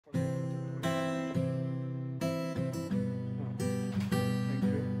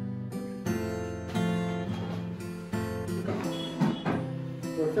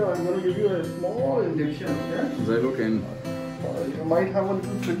first time I'm going to give you a small injection, okay? Xylocaine. You might have a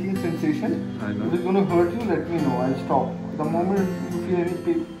little pricking sensation. I know. If it's going to hurt you, let me know. I'll stop. The moment you feel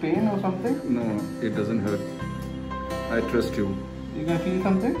any pain or something? No, it doesn't hurt. I trust you. You can feel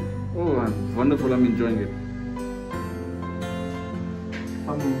something? Oh, wonderful. I'm enjoying it.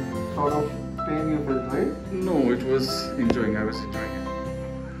 Some sort of pain you felt, right? No, it was enjoying. I was enjoying it.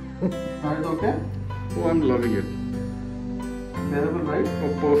 Now it's okay? Oh, I'm loving it. Bearable, right?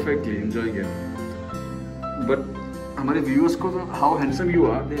 Oh, perfectly enjoying it. But हमारे viewers को तो how handsome you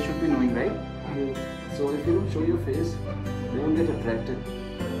are, they should be knowing, right? So if you don't show your face, they won't get attracted.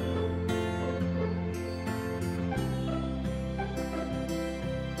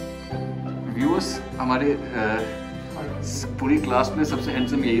 Viewers, हमारे पूरी class में सबसे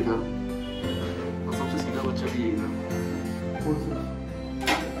handsome यही था और सबसे सीधा बच्चा भी यही था.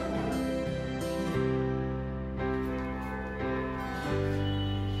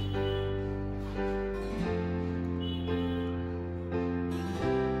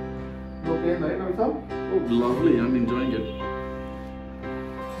 Okay, right, Doctor? Oh, lovely. I'm enjoying it.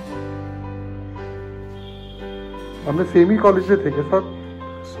 हमने सेमी कॉलेज में थे क्या सर?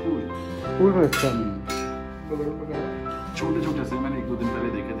 स्कूल में अच्छा। छोटे छोटे से मैंने 1-2 दिन पहले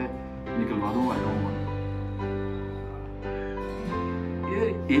देखे थे, निकलवा दूँ आया हूँ. ये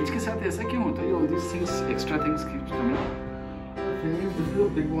एज के साथ ऐसा क्यों होता है? All these things, extra things keep coming. Semi this is a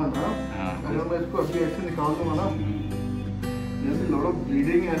big one, हाँ? अगर मैं इसको अभी ऐसे निकाल दूँगा ना, there will be a lot of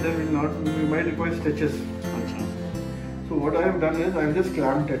bleeding and then we might require stitches. अच्छा. So what I have done is I have just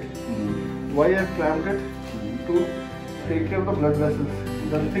clamped it. Why I have clamped it? To take care of the blood vessels.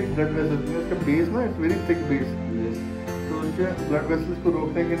 The thick blood vessels. because इसका base ना, it's very thick base. Yes. तो उनके blood vessels को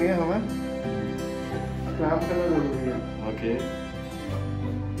रोकने के लिए हमें clamp करना जरूरी है. Okay.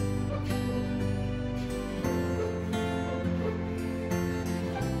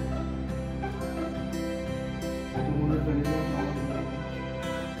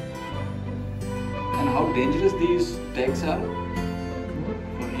 And how dangerous these tags are?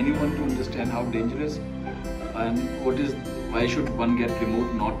 For anyone to understand how dangerous and why should one get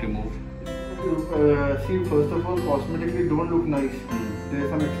removed, not removed? See, first of all, cosmetically don't look nice. There is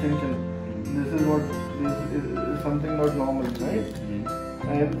some extension. This is what is something not normal, right?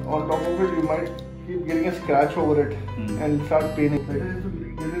 And on top of it, you might keep getting a scratch over it and start paining. Better is to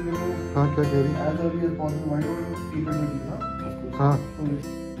get it removed as early as possible. Why don't you keep it with you, huh? हाँ.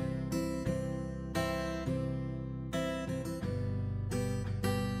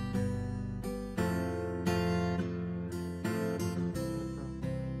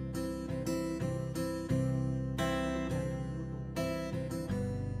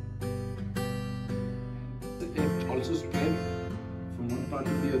 It also spread from one part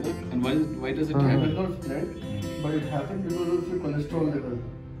to the other. And why does it happen? It does not spread, but it happened because of the cholesterol level.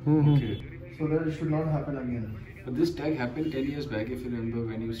 Okay. So that it should not happen again. But this tag happened 10 years back, if you remember,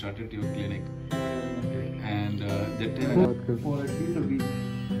 when you started your clinic. And that time. For at least a week.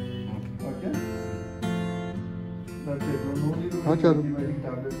 Okay. That's it. No need to take antibiotic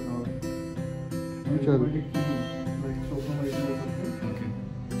tablets and all. Antibiotic tea, like sopramycin or something. Okay.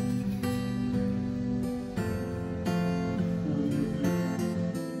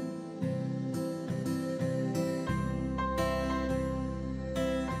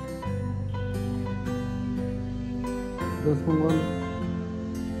 Let's move on.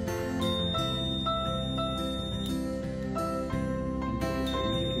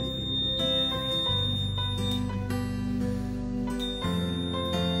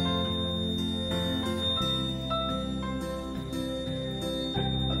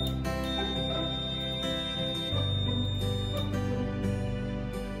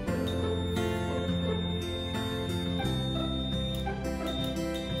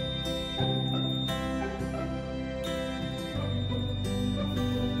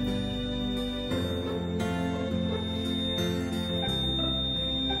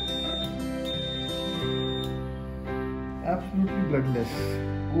 Absolutely bloodless.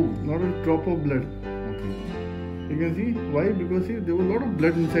 Oh, Not a drop of blood. okay. You can see why? Because see, there was a lot of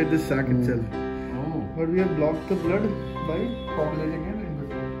blood inside this sac itself. Oh, But we have blocked the blood by coagulating it in this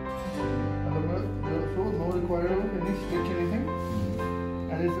way. Otherwise, so no require of any stitch, anything,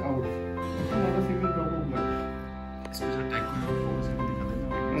 and it's out. Okay, not a single drop of blood, इसमें जो tag को focus करके दिखा देना.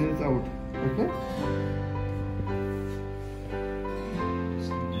 and it's out. Okay.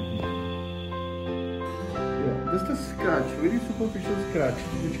 Yeah, just a scratch, very superficial scratch,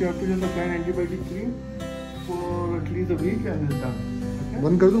 which you have to just apply an antibiotic cream for at least a week, and it's done. Okay.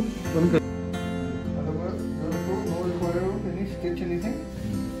 बंद कर दो, बंद कर. Otherwise, no require of any stitch, anything,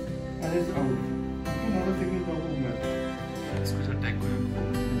 and it's out. Okay, not a single drop of blood. इसमें जो tag को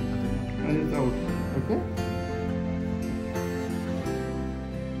focus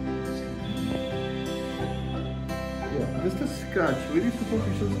just a scratch, very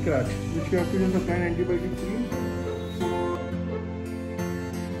superficial scratch, which you have to just apply an antibiotic cream.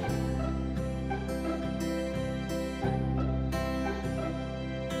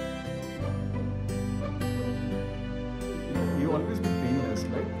 You always been painless,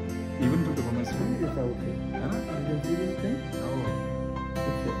 right? Even to the women's room? Yes, okay. Huh? You can see this thing? Oh.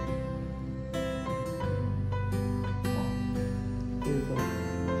 It's here. Here's one.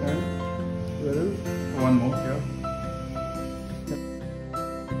 And where else? One more here.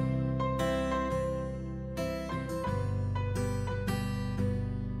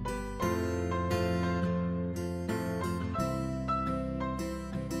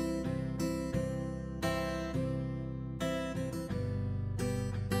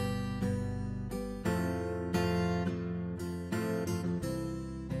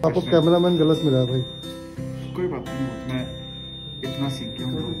 आपको cameraman गलत मिला भाई। कोई बात नहीं, मैं इतना सीख गया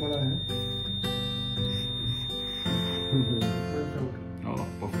हूँ। बड़ा है। ओह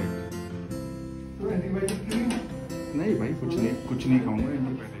परफेक्ट। तो एंटीबायोटिक क्रीम? नहीं भाई, कुछ नहीं खाऊंगा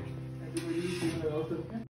एंटीबायोटिक।